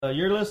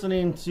You're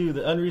listening to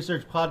the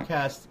Unresearched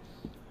podcast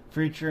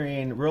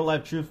featuring real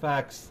life true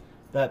facts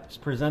that's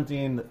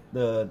presenting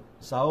the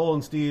Saul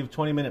and Steve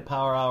 20-minute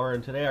power hour.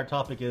 And today our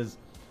topic is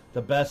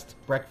the best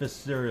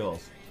breakfast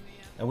cereals.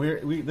 And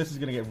this is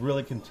going to get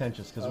really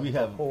contentious because we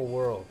have the whole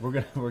world.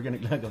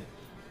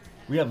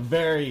 We have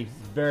very,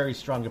 very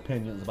strong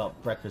opinions about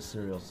breakfast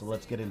cereals. So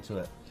let's get into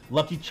it.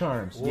 Lucky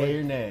Charms, yay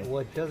or nay? Well,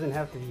 it doesn't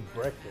have to be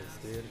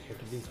breakfast, dude. It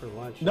could be for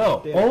lunch.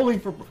 No, only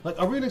for like.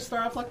 Are we gonna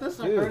start off like this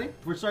already? Dude,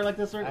 We're starting like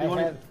this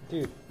already.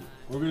 Dude.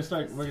 We're gonna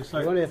start. You want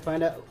to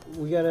find out?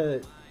 We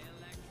gotta.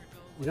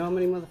 You know how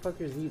many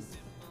motherfuckers eat?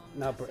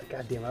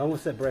 Goddamn! I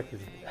almost said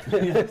breakfast.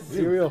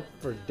 Cereal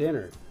for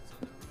dinner.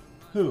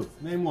 Who?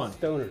 Name one.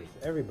 Stoners.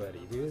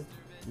 Everybody, dude.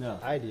 No,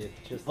 I did.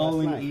 Just last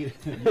night. You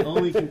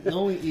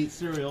only eat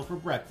cereal for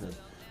breakfast.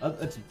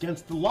 It's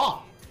against the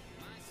law.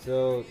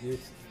 So you.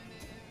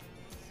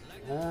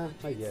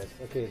 I guess.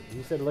 Okay,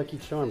 you said Lucky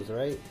Charms,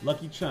 right?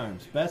 Lucky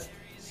Charms, best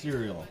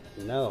cereal.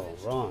 No,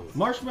 wrong.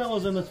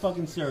 Marshmallows in this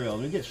fucking cereal.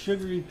 We get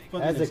sugary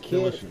fucking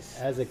delicious.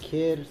 As a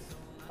kid,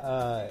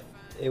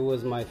 it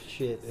was my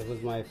shit. It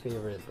was my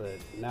favorite, but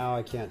now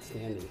I can't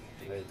stand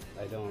it.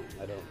 I don't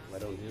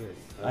do it.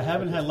 I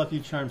haven't had Lucky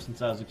Charms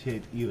since I was a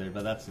kid either,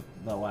 but that's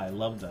why I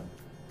love them.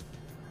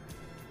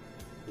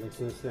 Makes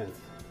no sense.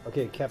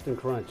 Okay, Captain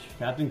Crunch.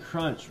 Captain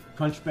Crunch.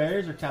 Crunch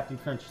Berries or Captain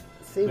Crunch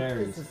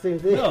Berries? It's the same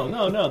thing.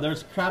 No.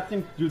 There's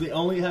Captain. Do they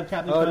only have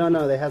Captain Crunch? Oh,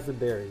 no. They have the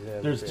berries.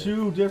 There's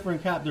two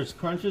different There's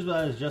Crunches, but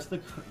that is just the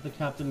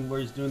Captain where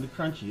he's doing the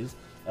Crunchies.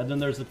 And then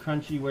there's the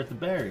Crunchy where it's the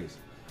berries.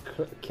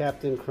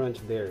 Captain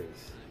Crunch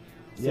Berries.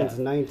 Yeah. Since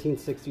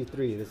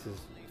 1963. This is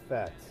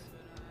facts.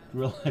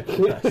 Real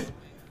life facts.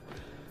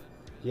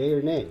 Yay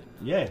or nay?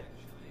 Yay.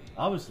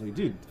 Obviously,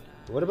 dude.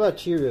 What about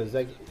Cheerios?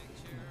 Like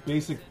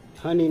basic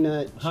Honey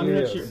Nut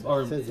Cheerios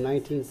since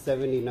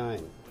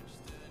 1979.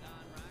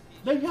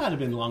 They had to have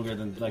been longer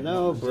than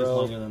no, bro.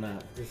 Longer than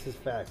that. This is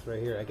facts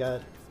right here. I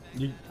got.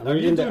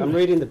 I'm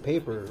reading the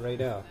paper right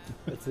now.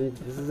 This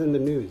is in the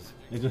news.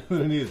 It's in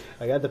the news.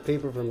 I got the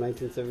paper from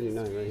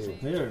 1979 right here.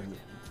 Here,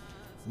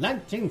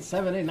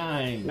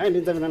 1979.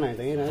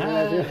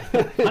 1979.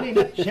 Honey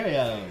Nut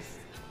Cheerios.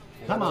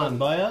 Come on,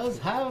 boys,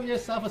 have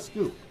yourself a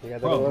scoop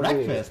for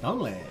breakfast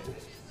only.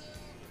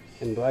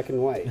 In black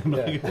and white.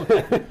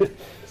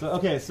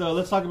 So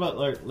let's talk about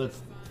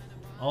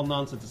all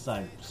nonsense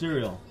aside.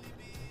 Cereal.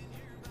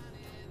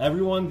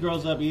 Everyone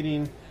grows up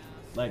eating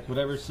like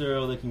whatever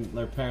cereal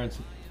their parents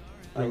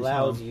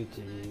allows you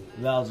to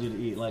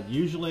eat. Like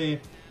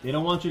usually they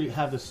don't want you to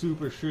have the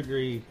super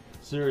sugary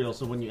cereal,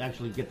 so when you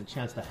actually get the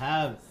chance to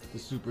have the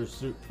super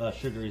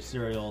sugary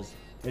cereals,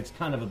 it's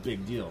kind of a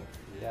big deal.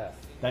 Yeah.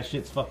 That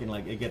shit's fucking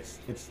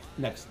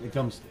it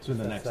comes to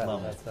the next level.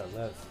 That's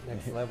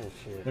next level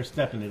shit. They're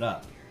stepping it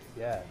up.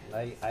 Yeah,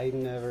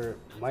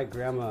 my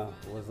grandma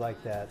was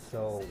like that,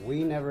 so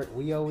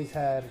we always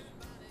had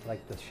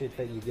like the shit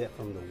that you get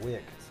from the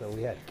WIC. So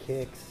we had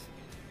Kicks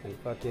and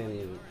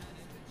fucking,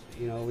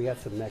 we had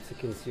some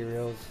Mexican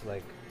cereals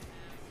like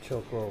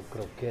Choco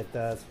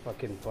Croquetas,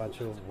 fucking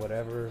Pancho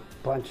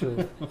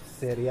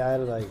Cereal,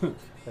 like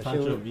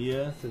Pancho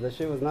Villa. So that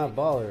shit was not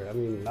baller. I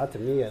mean, not to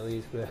me at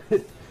least,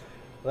 but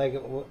like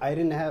I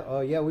didn't have. Oh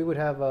yeah, we would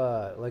have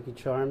Lucky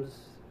Charms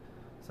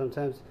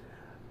sometimes,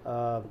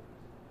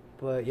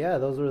 but yeah,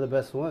 those were the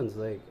best ones.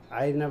 Like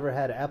I never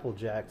had Apple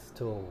Jacks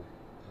till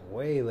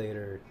way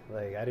later.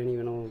 Like I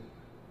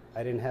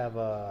didn't have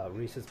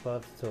Reese's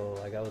Puffs till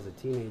like I was a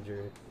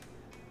teenager.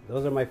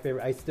 Those are my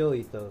favorite. I still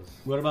eat those.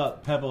 What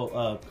about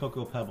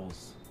Cocoa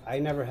Pebbles? I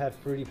never had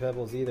Fruity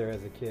Pebbles either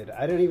as a kid.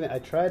 I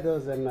tried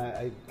those and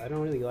I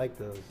don't really like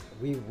those.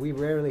 We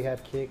rarely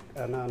had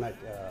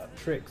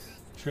Tricks.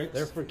 Tricks?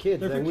 They're for kids.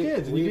 They're for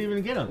kids, and you didn't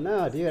even get them.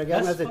 No, dude, I got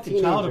them as a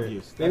teenager. Child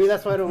abuse. Maybe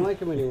that's why I don't like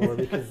them anymore,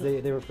 because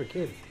they were for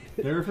kids.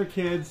 They were for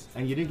kids,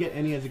 and you didn't get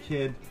any as a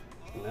kid.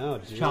 No,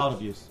 dude. Child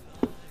abuse.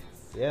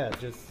 Yeah,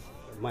 just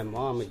my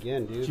mom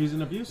again, dude. She's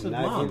an abusive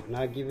mom.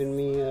 Not giving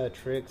me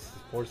Tricks,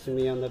 forcing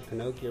me on the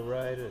Pinocchio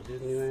ride at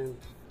Disneyland.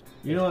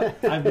 You know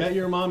what? I've met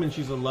your mom, and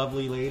she's a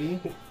lovely lady.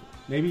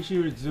 Maybe she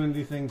was doing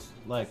these things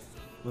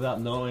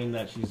without knowing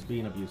that she's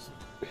being abusive.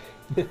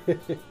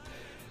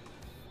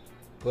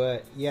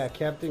 But yeah,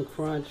 Captain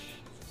Crunch.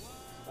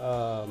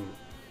 I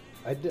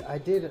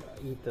did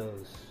eat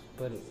those,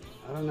 but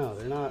I don't know.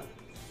 They're not.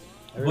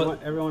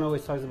 Everyone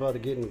always talks about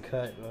it getting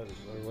cut or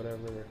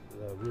whatever,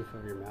 the roof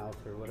of your mouth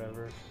or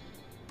whatever.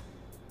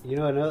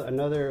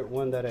 Another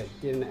one that I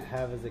didn't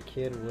have as a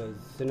kid was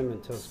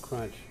Cinnamon Toast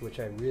Crunch, which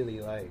I really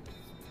liked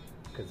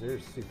because they're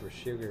super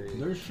sugary.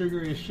 They're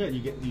sugary as shit.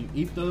 You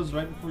eat those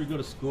right before you go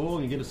to school,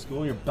 and you get to school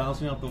and you're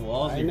bouncing off the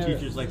walls. And your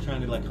teacher's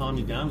trying to calm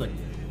you down.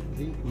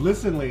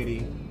 Listen,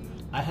 lady,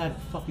 I had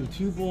fucking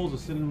 2 bowls of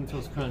Cinnamon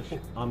Toast Crunch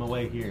on the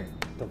way here.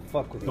 The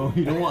fuck with you?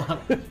 You don't want.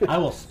 I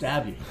will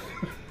stab you.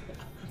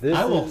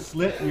 I will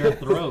slit your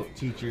throat,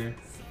 teacher.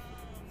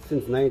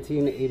 Since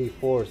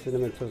 1984,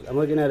 Cinnamon Toast. I'm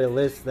looking at a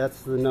list.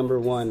 That's the number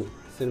one.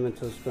 Cinnamon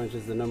Toast Crunch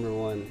is the number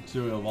one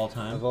cereal of all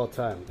time. Of all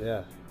time,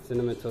 yeah.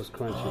 Cinnamon Toast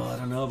Crunches. Oh, I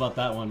don't know about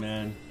that one,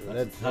 man.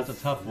 That's a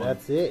tough one.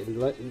 That's it.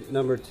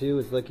 Number 2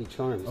 is Lucky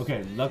Charms.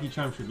 Okay, Lucky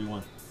Charms should be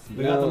one.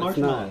 They No, got the it's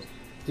marshmallows.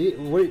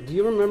 not. Do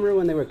you remember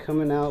when they were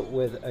coming out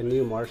with a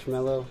new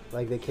marshmallow?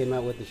 Like they came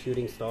out with the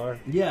shooting star,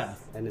 Yeah.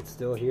 and it's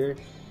still here.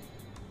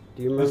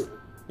 Do you remember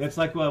It's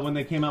like when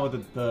they came out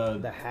with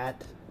the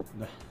hat?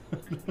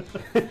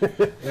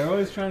 They're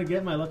always trying to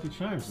get my Lucky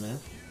Charms, man.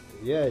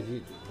 Yeah.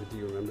 Do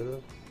you remember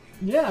though?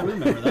 Yeah, I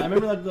remember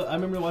that. I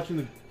remember watching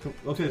the.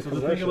 Okay, so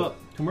the thing about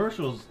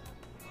commercials,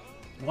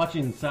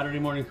 watching Saturday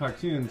morning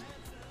cartoons,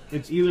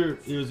 it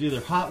was either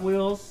Hot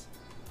Wheels,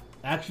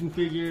 action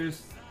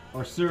figures,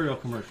 or cereal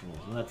commercials,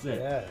 and that's it.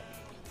 Yeah.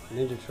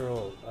 Ninja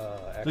Turtle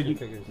action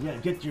figures. Yeah,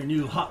 get your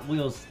new Hot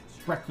Wheels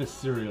breakfast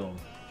cereal.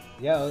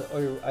 Yeah,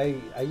 or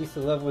I used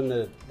to love when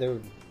there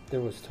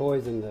was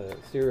toys in the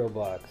cereal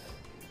box.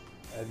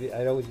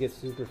 I'd always get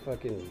super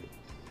fucking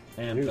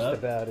Amped up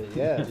about it.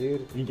 Yeah,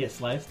 dude. You get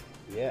sliced.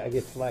 Yeah, I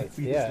get sliced.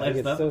 You get Yeah, I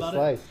get sliced up so about it?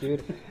 sliced,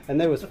 dude. And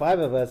there was 5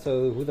 of us,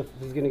 so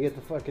who's gonna get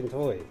the fucking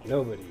toy?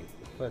 Nobody.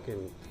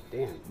 Fucking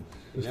damn.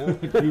 You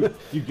know?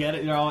 you get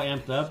it. You're all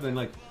amped up, and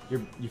like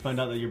you find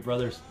out that your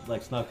brother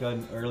like snuck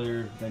in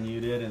earlier than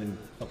you did, and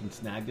fucking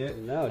snagged it.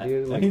 No,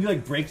 dude. And he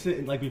like breaks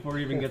it like before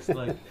he even gets to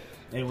like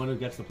anyone who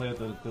gets to play with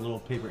the little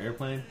paper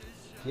airplane.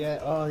 Yeah.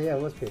 Oh, yeah.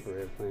 It was paper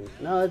airplane.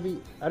 No, I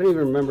don't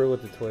even remember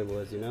what the toy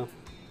was. You know.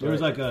 There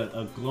was like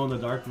a glow in the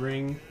dark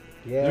ring.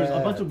 Yeah. There's a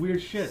bunch of weird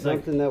shit.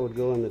 Something that would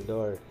go in the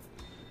dark.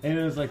 And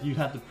it was like you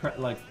have to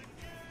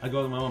I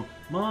go to my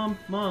mom,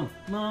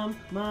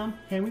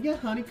 can we get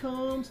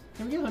honeycombs?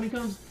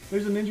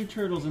 There's a Ninja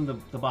Turtles in the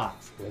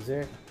box. Was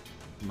there?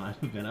 Might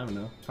have been, I don't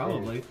know.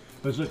 Probably.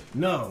 But it's like,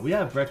 no, we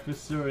have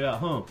breakfast cereal at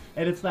home.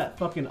 And it's that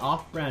fucking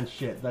off-brand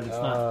shit that it's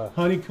not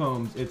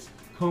honeycombs, it's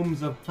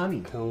combs of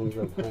honey. Combs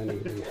of honey.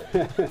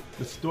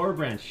 The store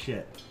brand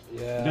shit.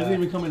 Yeah. It doesn't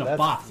even come in a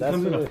box. It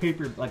comes in a what-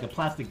 paper, like a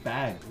plastic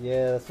bag.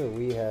 Yeah, that's what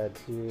we had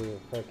too.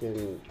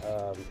 Fucking,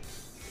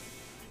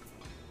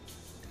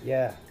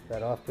 yeah,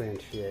 that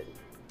off-brand shit.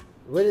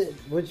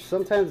 Which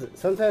sometimes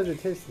it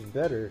tastes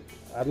better.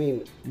 I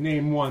mean,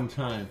 Name one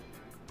time.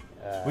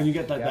 When you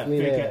get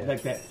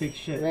that fake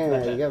shit.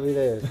 Man, you got me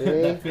there. See?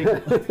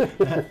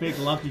 that fake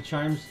Lucky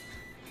Charms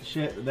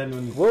shit. Then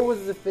when What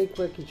was the fake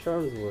Lucky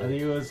Charms I one?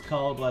 think it was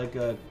called like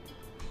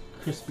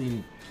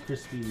crispy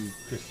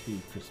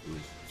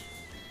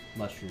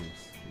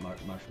mushrooms,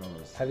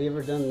 marshmallows. Have you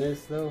ever done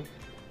this though?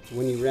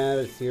 When you ran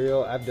out of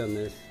cereal, I've done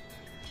this.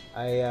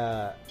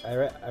 I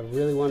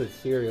really wanted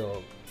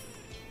cereal.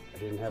 I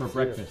didn't have For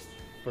cereal. breakfast.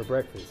 For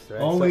breakfast,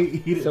 right?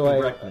 Only eat it for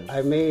breakfast.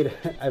 I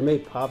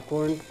made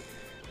popcorn,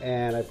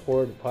 and I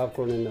poured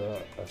popcorn into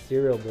a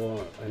cereal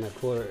bowl, and I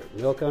poured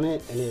milk on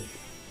it, and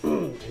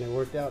it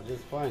worked out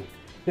just fine.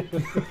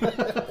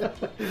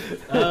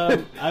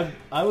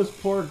 I was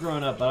poor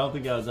growing up. I don't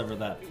think I was ever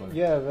that poor.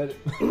 Yeah, but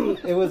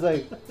it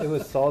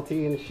was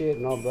salty and shit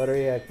and all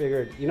buttery. I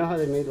figured, you know how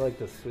they made like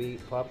the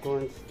sweet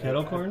popcorns?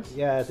 Kettle corns?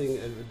 Yeah, I think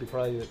it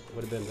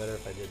would have been better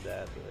if I did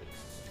that. But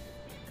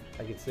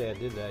I could say I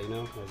did that, you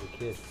know, as a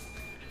kid.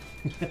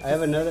 I have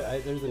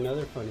there's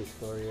another funny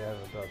story I have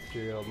about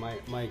cereal.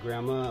 My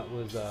grandma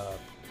was,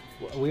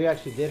 we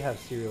actually did have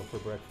cereal for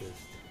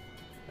breakfast.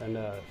 And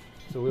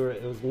so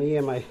it was me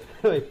and my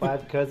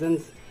 5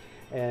 cousins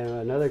and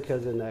another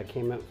cousin that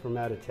came up from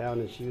out of town,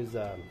 and she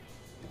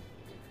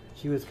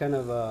was kind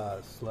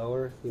of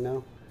slower, you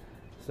know.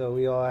 So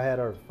we all had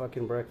our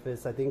fucking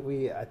breakfast. I think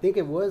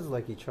it was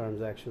Lucky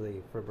Charms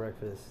actually for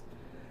breakfast.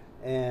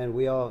 And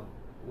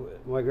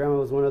my grandma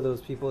was one of those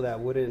people that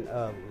wouldn't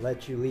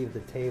let you leave the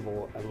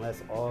table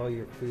unless all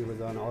your food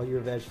was on, all your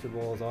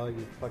vegetables, all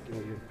your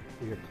fucking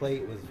your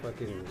plate was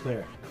fucking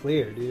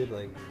clear, dude.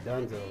 Like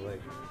Dunzo,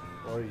 like,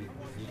 or you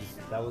just,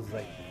 that was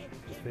like,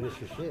 just finish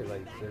your shit.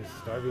 Like there's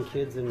starving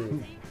kids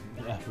in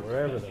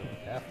wherever though,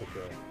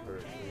 Africa, or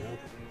you know.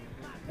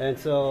 And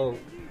so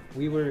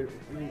we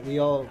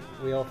all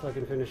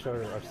fucking finished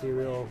our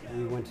cereal.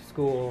 We went to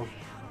school.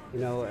 You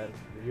know,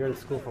 you're in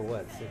school for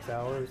what, 6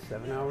 hours,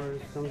 7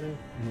 hours, something?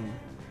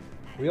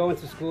 Mm-hmm. We all went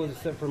to school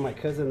except for my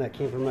cousin that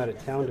came from out of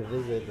town to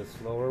visit, the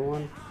slower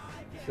one.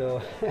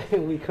 So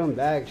we come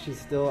back, she's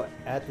still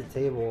at the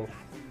table.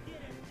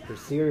 Her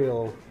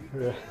cereal,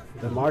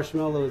 the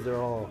marshmallows are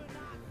all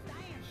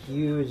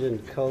huge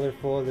and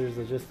colorful. There's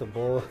just a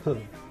bowl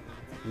of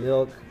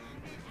milk.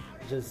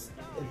 It's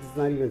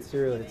not even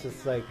cereal. It's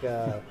just like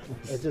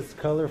it's just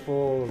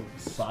colorful,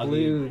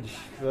 splooge,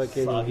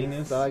 fucking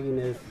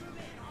sogginess.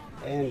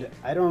 And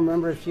I don't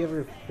remember if she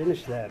ever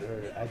finished that,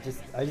 or I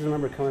just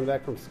remember coming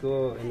back from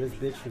school and this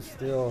bitch was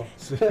still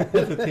at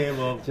the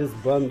table, just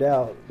bummed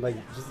out. Like,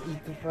 just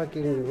eat the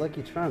fucking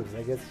Lucky Charms.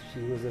 I guess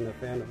she wasn't a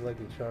fan of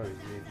Lucky Charms,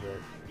 dude,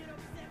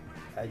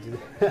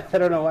 but I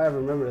don't know why I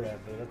remember that,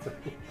 but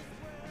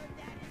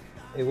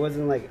it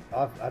wasn't like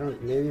off.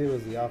 Maybe it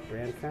was the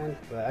off-brand kind,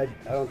 but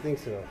I don't think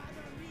so.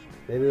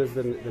 Maybe it was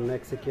the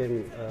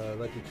Mexican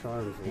Lucky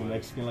Charms one. The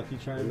Mexican Lucky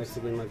Charms? The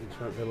Mexican Lucky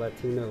Charms, the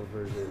Latino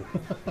version.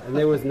 And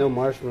there was no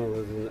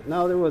marshmallows in there.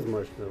 No, there was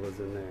marshmallows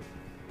in there.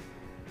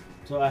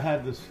 So I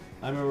had this,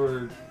 I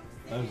remember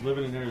I was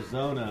living in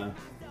Arizona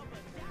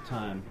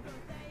time.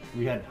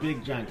 We had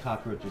big giant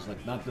cockroaches,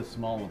 like not the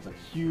small ones, like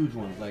huge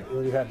ones. Like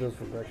Well, you had those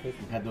for breakfast?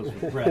 we had those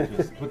for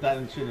breakfast. Put that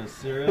in shit in a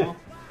cereal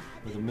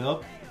with the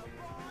milk.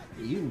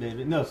 You eating,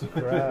 baby? No.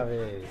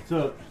 Brave.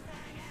 So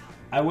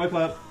I woke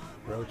up.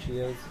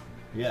 Rocheos?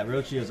 Yeah,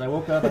 Rocheos. I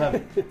woke up.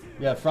 I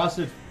have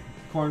frosted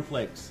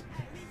cornflakes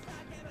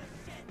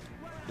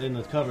in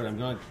the cupboard. I'm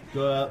gonna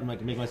go out and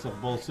like make myself a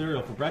bowl of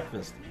cereal for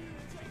breakfast.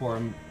 Pour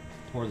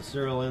the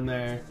cereal in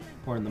there.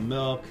 Pour in the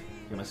milk.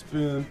 Get my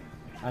spoon.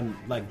 I'm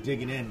like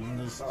digging in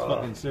this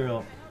fucking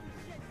cereal.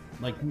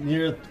 Like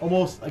near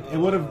almost like it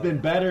would have been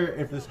better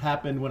if this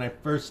happened when I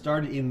first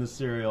started eating the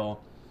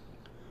cereal.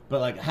 But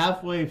like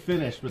halfway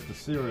finished with the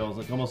cereal, it's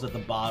like almost at the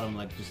bottom,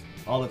 like just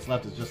all that's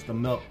left is just the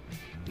milk.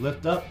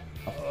 Lift up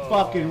a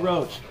fucking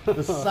roach,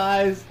 the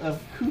size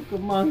of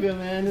Cucamonga,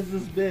 man. It's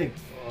this big.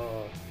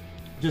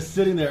 Just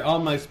sitting there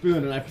on my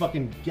spoon, and I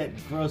fucking get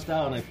grossed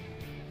out, and I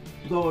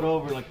blow it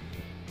over, like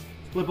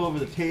flip over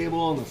the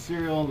table, and the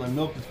cereal, and the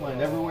milk is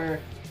flying everywhere.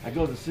 I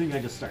go to the sink, and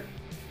I just start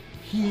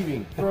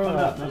heaving, throwing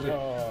up. And I was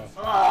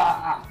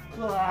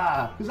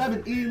like, because I've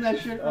been eating that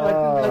shit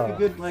for like a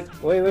good like.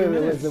 Wait,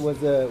 minutes. was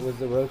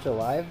the roach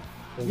alive?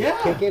 Was it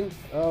kicking?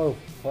 Oh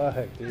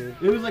fuck, dude!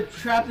 It was like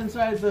trapped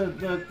inside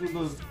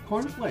those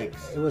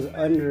cornflakes. It was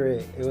under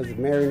it. It was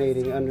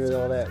marinating under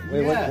all that.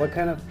 Wait, Yeah. what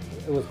kind of?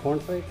 It was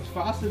cornflakes.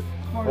 Frosted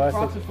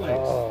Frosted flakes.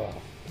 Oh.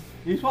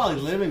 He's probably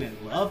living it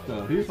love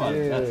though. He's probably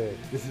Dude.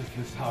 this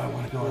is how I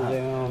want to go out.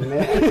 Oh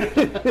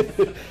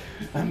man.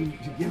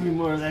 Give me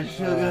more of that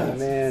sugar. Oh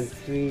man,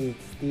 sweet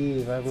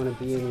Steve, I want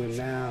to be in your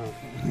mouth.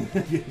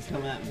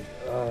 Come at me.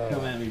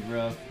 Come at me,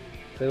 bro.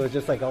 So it was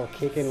just like all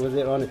kicking. Was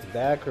it on its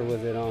back or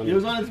was it on? It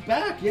was on its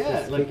back, yeah.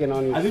 Just Like, kicking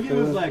on your I think it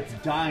spoon? was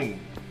like dying.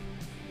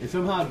 It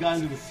somehow got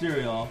into the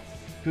cereal,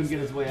 couldn't get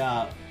its way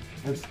out,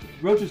 and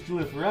roaches do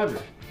it forever.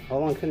 How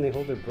long can they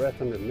hold their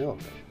breath under milk?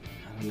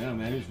 I don't know,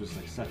 man. He was just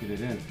like sucking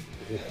it in.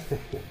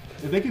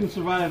 If they can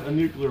survive a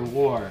nuclear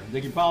war, they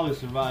can probably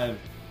survive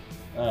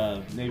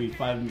maybe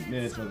 5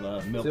 minutes of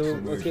milk So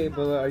submersion. okay,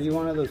 but are you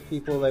one of those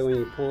people like when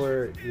you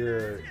pour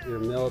your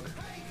milk,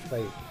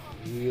 like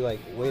you like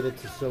wait it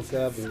to soak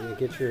up and you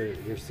get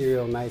your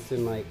cereal nice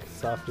and like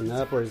soften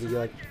up, or is it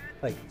like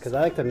because I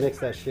like to mix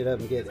that shit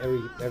up and get every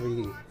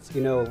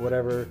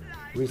whatever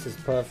Reese's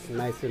Puff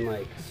nice and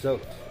like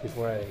soaked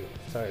before I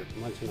start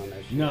munching on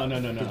that shit. No.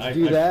 Did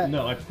you do that?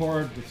 No, I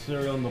poured the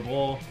cereal in the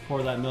bowl,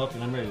 pour that milk,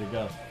 and I'm ready to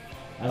go.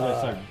 I'm gonna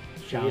start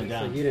chowing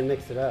down. So you didn't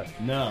mix it up.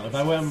 No, if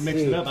I went and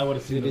mixed it up, I would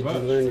have seen the Did you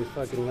roach. learn your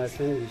fucking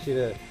lesson? You should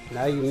have.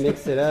 Now you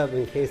mix it up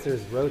in case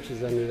there's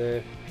roaches under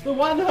there. But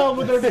why the hell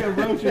would there be a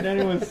roach in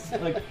anyone's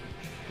like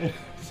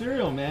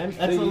cereal, man?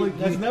 That's So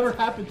that's never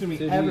happened to me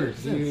So ever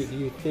do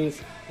you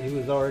think he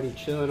was already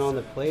chilling on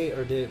the plate,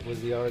 or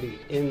was he already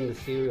in the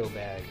cereal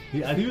bag?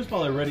 He was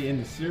probably already in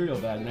the cereal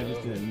bag, and I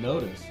just didn't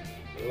notice.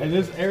 And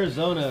this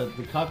Arizona,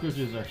 the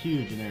cockroaches are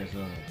huge in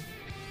Arizona,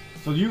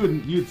 so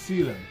you'd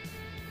see them.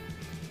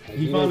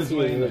 He You found didn't his see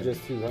way it, in you were there.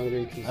 just too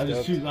hungry, too I was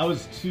stoked. too. I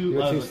was too. You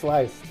were I too was,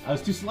 sliced. I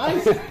was too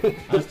sliced. I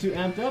was too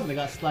amped up, and I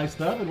got sliced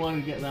up and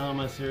wanted to get down on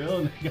my cereal,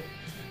 and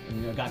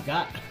I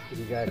got.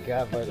 You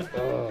got, but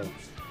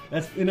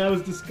And I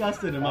was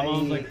disgusted, and my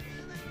mom was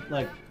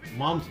like,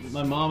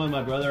 my mom and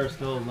my brother are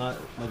still not,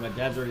 like my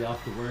dad's already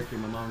off to work,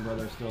 and my mom and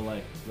brother are still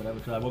like, whatever,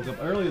 so I woke up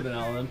earlier than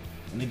all of them,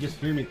 and they just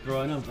hear me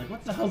throwing up. I was like,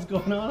 what the hell's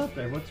going on up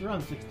there? What's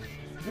wrong? It's like,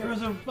 there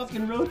was a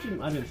fucking roach in,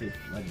 I didn't say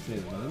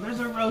that, there's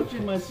a roach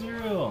in my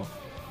cereal.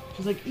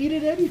 She's like, eat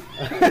it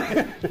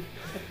anyway.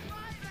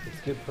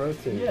 it's good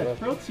protein. Yeah, bro.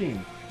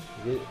 protein.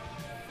 Yeah.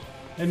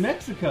 In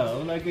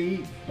Mexico, like they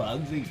eat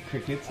bugs, they eat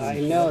crickets. And I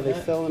shit know like they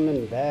that. sell them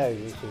in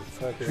bags, which is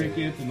fucking.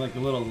 Crickets and like the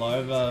little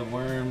larva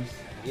worms.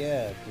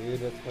 Yeah, dude,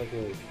 that's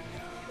fucking.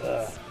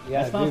 Yeah,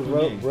 That's not dude,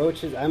 for me.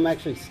 roaches. I'm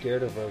actually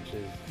scared of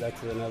roaches.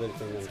 That's another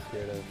thing I'm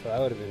scared of. So I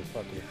would have been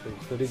fucking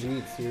freaked. So did you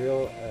eat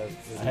cereal?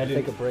 Did you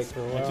take a break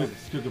for a while? I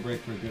took a break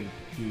for a good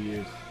few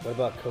years. What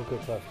about Cocoa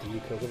Puffs? Do you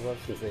eat Cocoa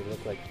Puffs since they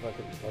look like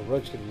fucking? A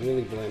roach could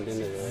really blend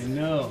into those. I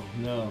know,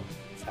 no.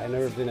 I've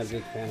never been a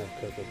big fan of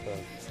Cocoa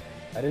Puffs.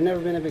 I've never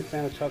been a big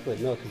fan of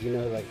chocolate milk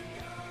because like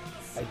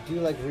I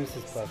do like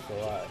Reese's Puffs a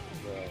lot.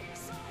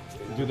 So,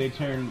 Do they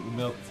turn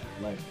milk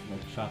like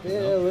chocolate yeah,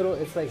 a milk? little.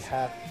 It's like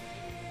half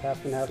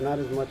and half. Not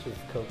as much as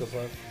Cocoa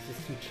Puffs. It's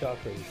just too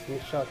chocolatey. Too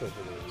much chocolate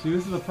for me. See,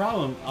 this is the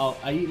problem.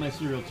 I eat my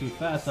cereal too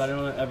fast, so I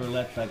don't ever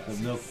let like the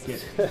milk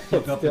get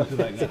soak up into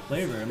that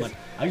flavor. I'm like,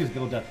 I just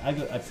go down. I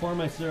pour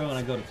my cereal and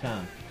I go to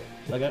town.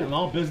 Like I'm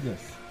all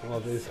business. Well,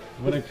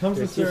 When it comes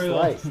to They're too cereal,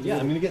 sliced, yeah, dude.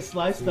 I'm gonna get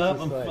sliced They're up.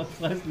 too I'm sliced.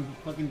 sliced and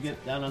fucking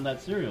get down on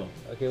that cereal.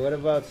 Okay, what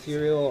about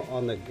cereal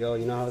on the go?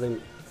 You know how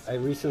I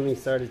recently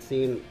started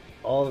seeing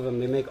all of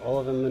them. They make all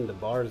of them into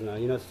bars now.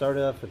 You know, it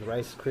started off with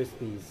Rice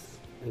Krispies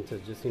into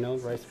just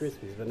Rice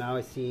Krispies, but now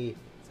I see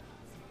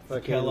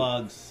fucking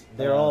Kellogg's.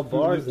 They're all Fruit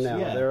bars Loops, now.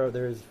 yeah.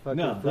 There's fucking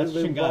No, Fruit that's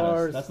Loop chingadas.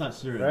 bars. That's not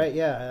cereal. Right?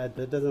 Yeah,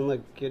 that doesn't look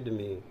good to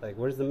me. Like,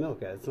 where's the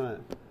milk at? It's not.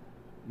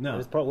 No.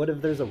 What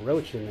if there's a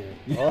roach in there?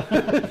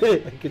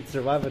 It could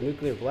survive a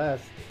nuclear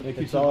blast. It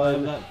could It's all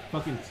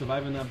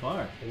survive in that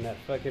bar. in that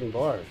fucking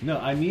bar. No,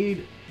 I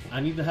need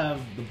to have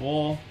the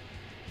bowl,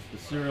 the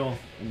cereal,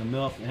 and the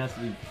milk. It has to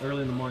be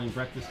early in the morning,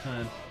 breakfast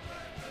time.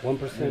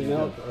 1%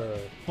 milk or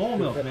Whole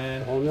milk,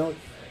 man. Whole milk.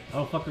 I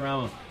don't fuck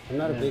around with. I'm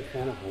not a big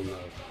fan of whole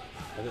milk.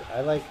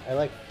 I like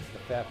the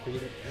fat-free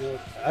milk.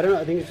 I don't know.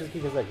 I think it's just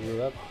because I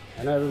grew up.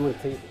 I know everyone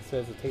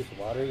says it tastes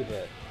watery,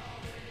 but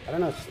I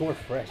don't know. It's just more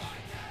fresh.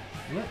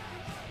 What?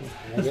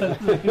 That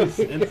doesn't make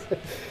sense.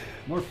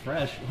 More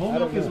fresh. Whole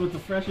milk is with the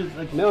freshest.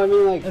 Like, no, I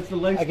mean like. That's the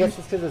length. I guess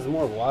it's because it's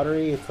more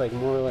watery. It's like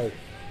more like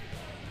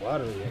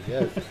watery, I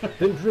guess.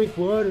 Then drink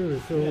water.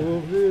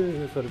 So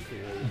that's what it's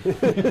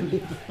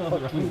like.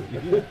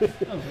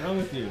 What's wrong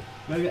with you?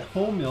 When I get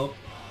whole milk,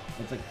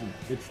 it's like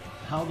it's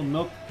how the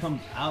milk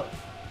comes out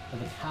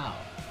of a cow,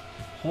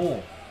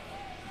 whole.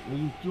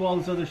 When you do all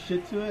this other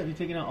shit to it, you're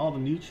taking out all the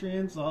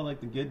nutrients, all like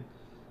the good,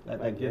 that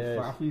good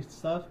frothy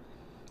stuff.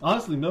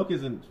 Honestly, milk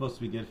isn't supposed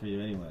to be good for you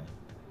anyway.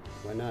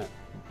 Why not?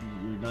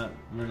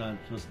 You're not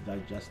supposed to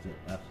digest it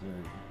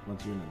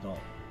once you're an adult.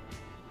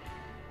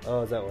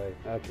 Oh, is that way?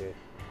 Okay.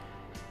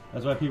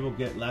 That's why people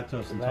get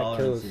lactose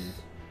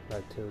intolerance.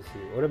 Lactose.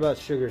 What about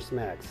Sugar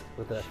Smacks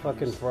with that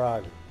fucking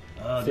frog?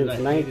 Oh, Since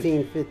dude,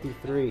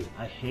 1953.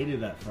 I hated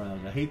that frog.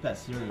 I hate that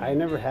cereal. I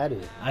never had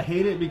it. I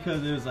hate it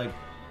because it was like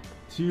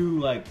too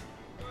like.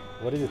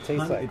 What does it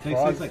taste like? It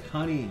tastes like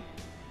honey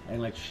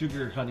and like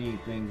sugar honey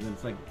things. And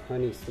it's like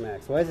Honey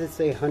Smacks. Why does it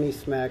say Honey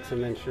Smacks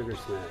and then Sugar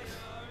Smacks?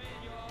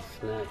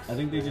 Smacks. I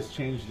think they just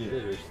changed it.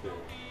 Sugar Smacks.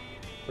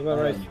 What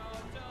about Rice?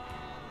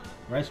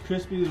 Rice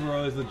Krispies were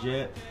always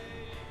legit.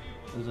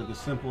 It was like a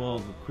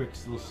simple, quick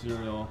little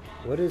cereal.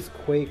 What is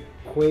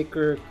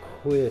Quaker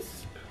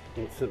Quisp?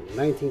 It's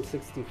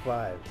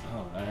 1965.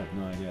 Oh, I have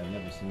no idea. I've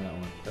never seen that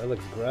one. That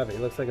looks graphic.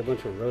 It looks like a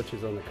bunch of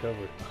roaches on the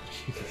cover. Oh,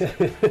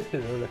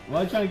 Jesus. Why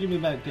are you trying to give me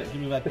back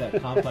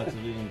that complex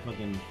of even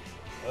fucking...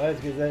 Well, that's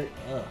because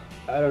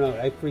I don't know.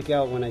 I freak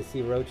out when I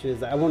see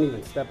roaches. I won't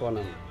even step on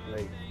them.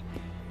 Like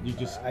you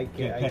just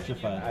get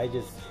petrified. I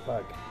just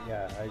fuck.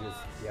 Yeah,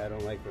 I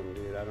don't like them,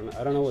 dude. I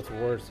don't know what's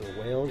worse,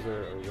 whales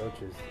or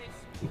roaches.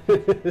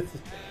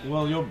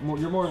 Well, you're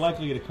more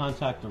likely to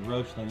contact a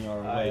roach than you are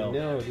a whale. I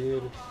know,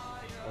 dude.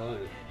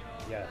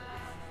 Yeah,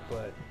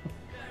 but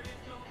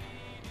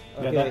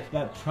okay. Yeah,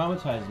 that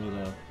traumatized me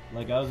though.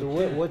 Like I was. So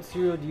what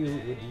cereal do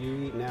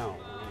you eat now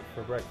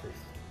for breakfast?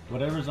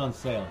 Whatever's on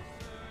sale.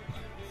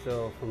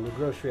 So from the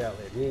grocery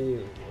outlet, me and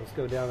you, let's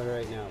go down there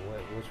right now.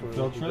 Which one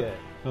would you get?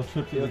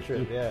 Field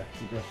trip, yeah.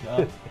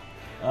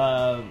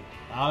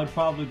 I would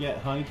probably get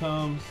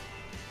honeycombs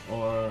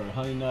or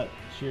honey nut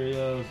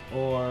Cheerios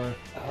or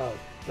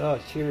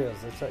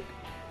Cheerios. It's like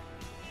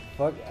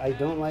fuck. I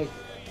don't like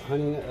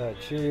honey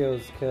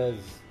Cheerios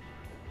because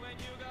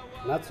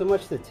not so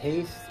much the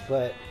taste,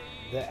 but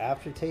the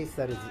aftertaste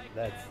that's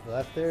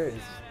left there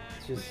is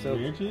just so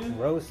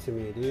gross to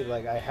me, dude.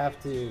 Like I have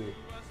to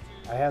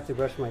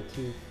brush my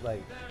teeth.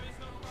 Like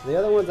the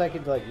other ones I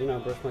could brush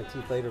my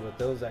teeth later, but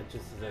those I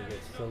just like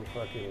it's so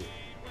fucking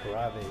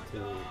grave to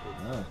me.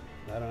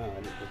 I don't know.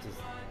 It's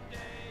just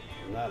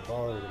not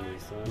bothering me,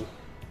 son.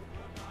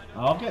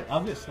 I'll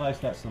get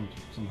sliced at some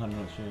honey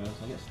nut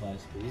Cheerios. I'll get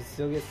sliced. You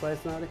still get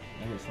sliced on it?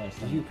 I get sliced.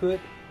 Do you put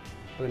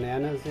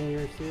bananas in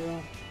your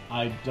cereal?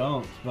 I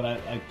don't, but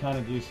I kind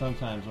of do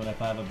sometimes when if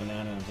I have a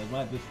banana. It's like,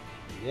 what? This,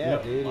 yeah,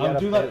 dude. You I'll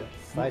do that.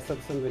 Slice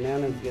up some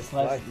bananas, get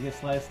sliced. Get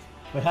sliced.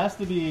 But it has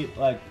to be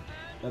like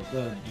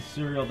the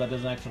cereal that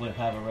doesn't actually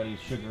have already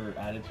sugar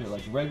added to it.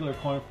 Like regular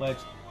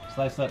cornflakes,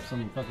 slice up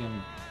some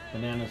fucking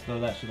bananas, throw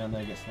that shit on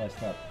there, get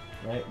sliced up.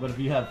 Right? But if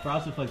you have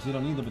Frosted Flakes, you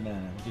don't need the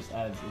banana. It just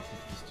adds, it's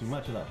just too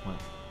much at that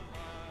point.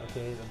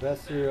 Okay, the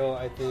best cereal,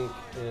 I think,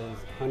 is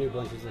Honey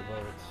Bunches of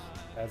Oats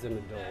as an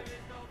adult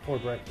for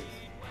breakfast.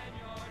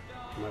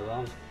 Am I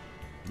wrong?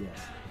 Yes.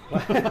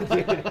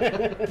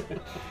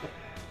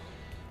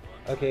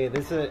 Okay,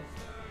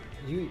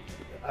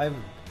 I've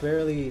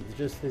barely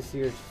just this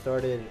year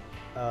started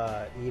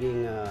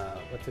eating,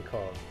 what's it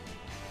called?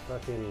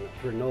 Fucking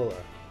granola.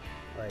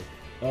 Like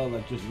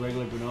just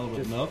regular granola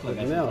with milk? Like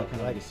kind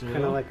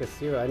of like a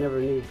cereal. I never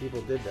knew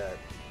people did that.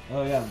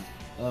 Oh yeah,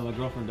 my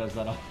girlfriend does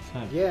that all the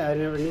time. Yeah, I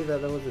never knew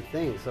that was a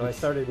thing. So I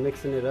started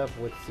mixing it up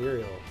with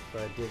cereal. So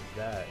I did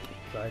that.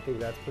 So I think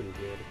that's pretty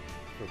good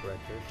for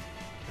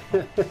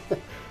breakfast.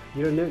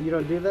 You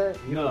don't do that?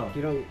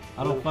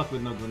 I don't fuck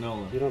with no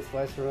granola. You don't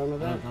slice around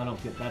with that? I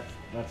don't get that.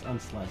 That's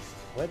unsliced.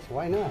 What?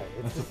 Why not?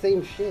 It's the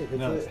same shit.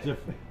 It's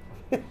different.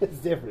 It's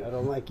different. I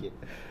don't like it.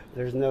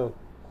 There's no.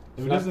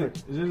 It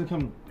doesn't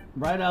come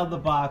right out of the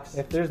box.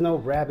 If there's no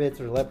rabbits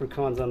or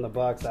leprechauns on the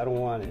box, I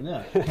don't want it.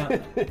 Yeah.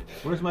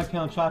 Where's my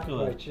Count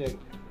Chocula? Right, chick.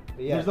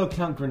 Yeah. There's no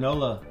Count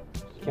Granola.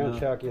 Count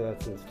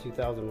Chocula since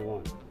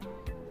 2001.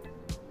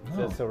 It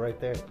says so right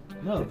there.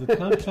 No, the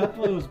Count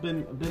Chocula has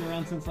been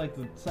around since like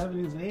the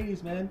 70s and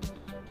 80s, man.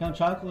 Count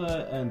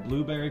Chocula and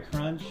Blueberry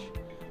Crunch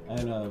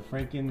and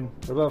Franken.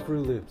 What about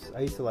Fruit Loops? I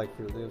used to like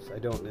Fruit Loops. I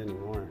don't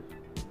anymore.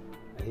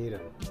 I hate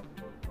them.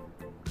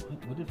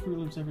 What did Fruit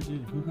Loops ever do?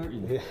 Who hurt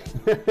you? Yeah.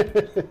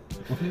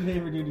 What did they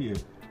ever do to you?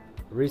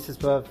 Reese's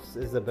Puffs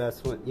is the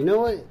best one. You know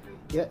what?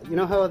 Yeah, you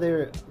know how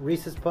they're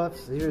Reese's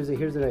Puffs? Here's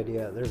an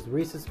idea. There's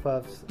Reese's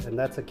Puffs, and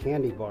that's a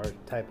candy bar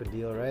type of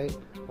deal, right?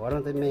 Why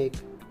don't they make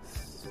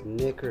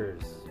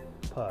Snickers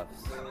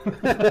Puffs?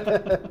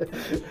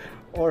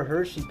 Or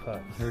Hershey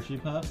Puffs? Hershey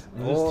Puffs?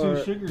 It's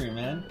too sugary,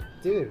 man.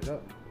 Dude,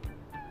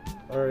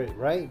 or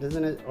right?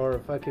 Doesn't it? Or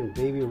fucking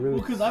Baby Ruth?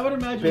 Well, because I would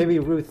imagine Baby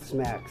Ruth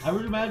Smacks. I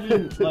would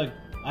imagine like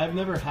I've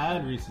never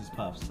had Reese's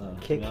Puffs though.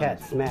 Kit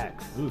Kat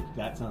Smacks. Ooh,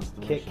 that sounds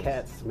delicious. Kit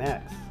Kat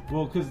Smacks.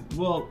 Well,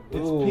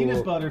 it's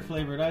peanut butter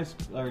flavored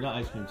not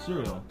ice cream,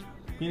 cereal.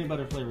 Peanut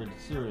butter flavored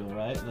cereal,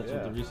 right? That's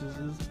what the Reese's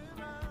is.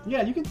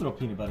 Yeah, you can throw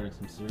peanut butter in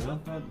some cereal.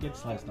 I'll get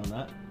sliced on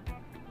that.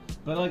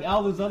 But like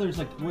all those others,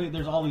 like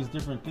there's all these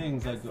different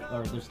things. Like,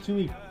 or there's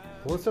too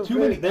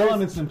many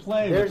elements in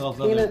play. With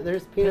those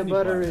there's peanut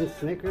butter in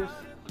Snickers,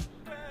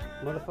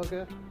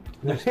 motherfucker.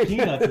 There's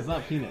peanuts. It's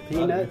not peanut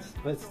peanuts,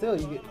 butter. But still,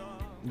 you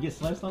get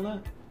sliced on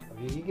that.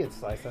 You get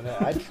sliced on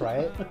that. I'd try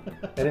it,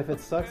 and if it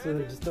sucks,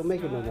 then just don't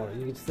make it no more.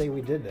 You could say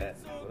we did that.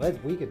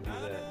 We could do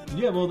that.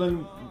 Yeah, well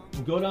then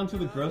go down to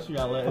the grocery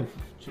outlet and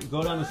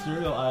go down the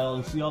cereal aisle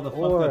and see all the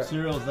fucked up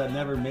cereals that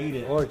never made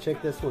it. Or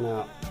check this one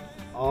out: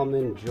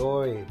 Almond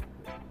Joy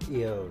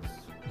Eos.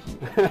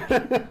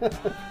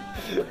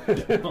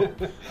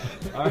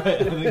 All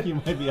right, I think you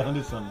might be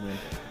onto something.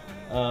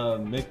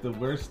 Make the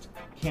worst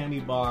candy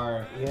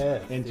bar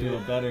into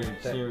a better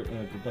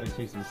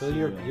tasting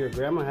cereal. So your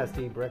grandma has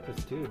to eat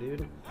breakfast too,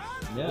 dude.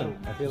 Yeah.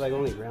 I feel like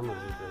only grandmas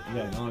eat this.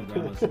 Yeah, only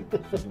grandmas eat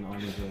fucking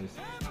Almond Joys.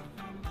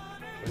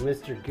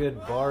 Mr. Good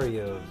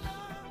Barrios.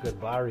 Good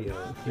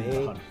Barrios.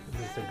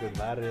 Mr. Good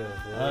Barrios.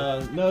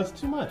 Yeah. No, it's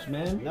too much,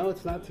 man. No,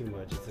 it's not too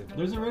much.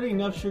 There's already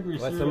enough sugary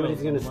cereals.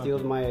 Somebody's going to steal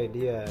my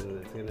idea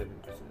and it's going to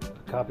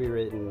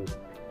copywritten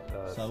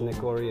Snick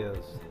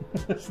Oreos.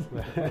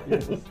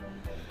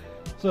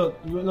 So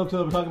we're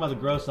talking about the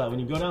gross side. When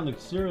you go down the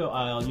cereal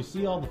aisle, you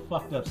see all the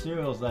fucked up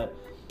cereals that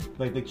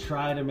like they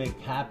try to make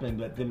happen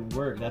but didn't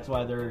work. That's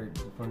why they're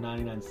for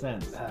 99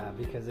 cents.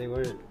 Because they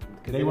weren't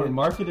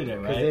marketed it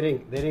right.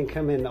 They didn't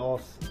come in all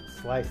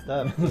sliced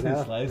up. You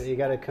know? Sliced. You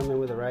got to come in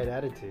with the right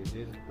attitude,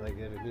 dude. Like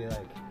it'd be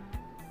like,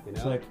 you know.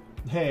 It's like,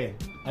 hey,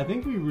 I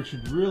think we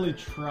should really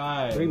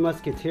try. Three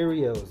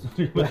Musketerios.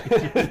 You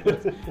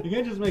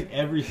can't just make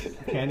every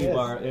candy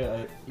bar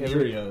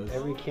Oreos.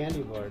 Every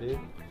candy bar, dude.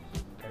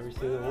 Every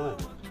single one.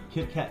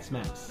 Kit Kat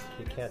Smacks.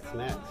 Kit Kat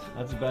Smacks.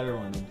 That's a better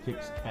one than Kit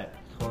Kat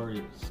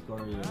Scoreos.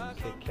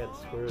 Kit Kat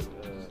Squirt.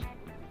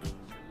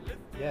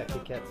 Yeah,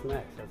 Kit Kat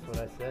Smacks. That's what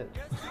I said.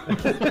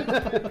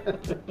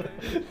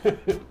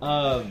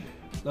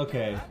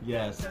 Okay.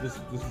 Yes. This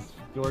is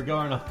we're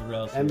going off the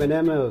rails.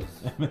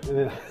 M&M's.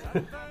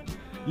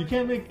 You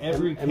can't make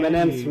every candy.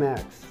 M&M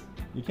Smacks.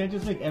 You can't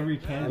just make every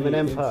candy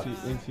M&M Puffs.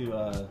 into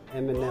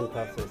M&M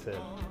Puffs. I said.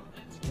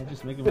 You can't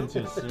just make them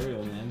into a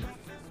cereal, man.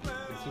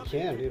 Yes, you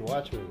can, dude.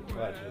 Watch me.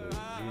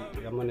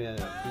 I'm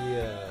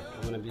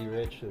gonna be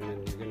rich, and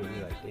then you're gonna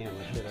be like, damn,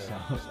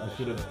 I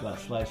should have got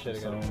sliced. You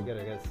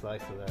gotta get a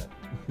slice of that.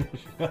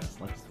 That's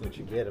what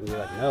you get. And be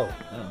like, no,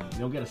 you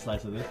don't get a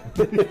slice of this.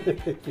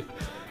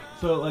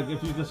 So, like,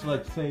 if you just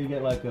like say you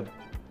get like a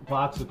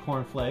box of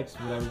cornflakes,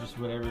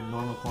 whatever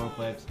normal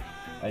cornflakes,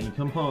 and you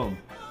come home,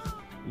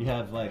 you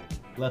have like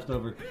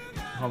leftover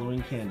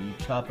Halloween candy. You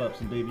chop up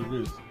some Baby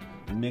Ruths.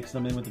 You mix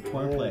them in with the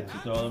cornflakes. You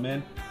throw them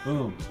in.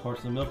 Boom. Pour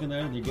some milk in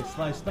there. And you get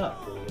sliced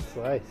up. You get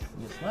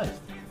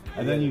sliced.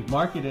 And then you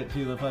market it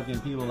to the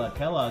fucking people at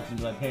Kellogg's and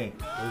be like, hey.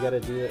 We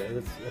gotta do it.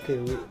 Let's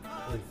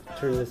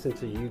turn this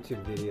into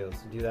YouTube videos.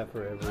 Do that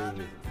for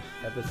every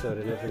episode,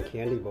 a different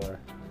candy bar.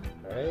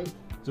 Alright?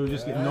 So we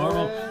just get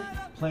normal,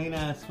 plain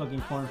ass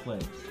fucking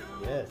cornflakes.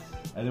 Yes.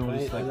 And then we're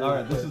just like,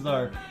 alright, this is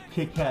our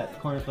Kit Kat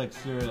cornflake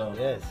cereal.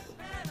 Yes.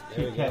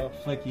 Kit Kat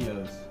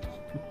Flakios.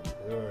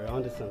 We're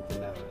onto something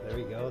now. There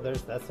we go.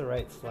 That's the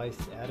right sliced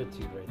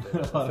attitude right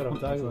there. That's what I'm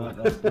talking about.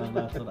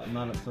 I'm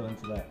not so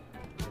into that.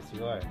 Yes,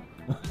 you are.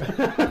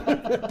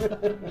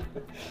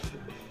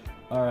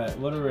 All right,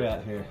 what are we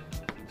at here?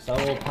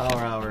 Saul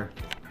Power Hour.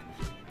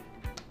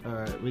 All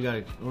right,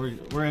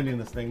 we're ending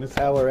this thing. This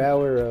hour.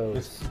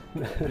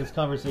 This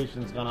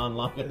conversation's gone on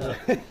long enough.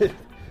 Okay,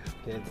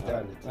 it's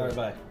done. All right,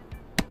 bye.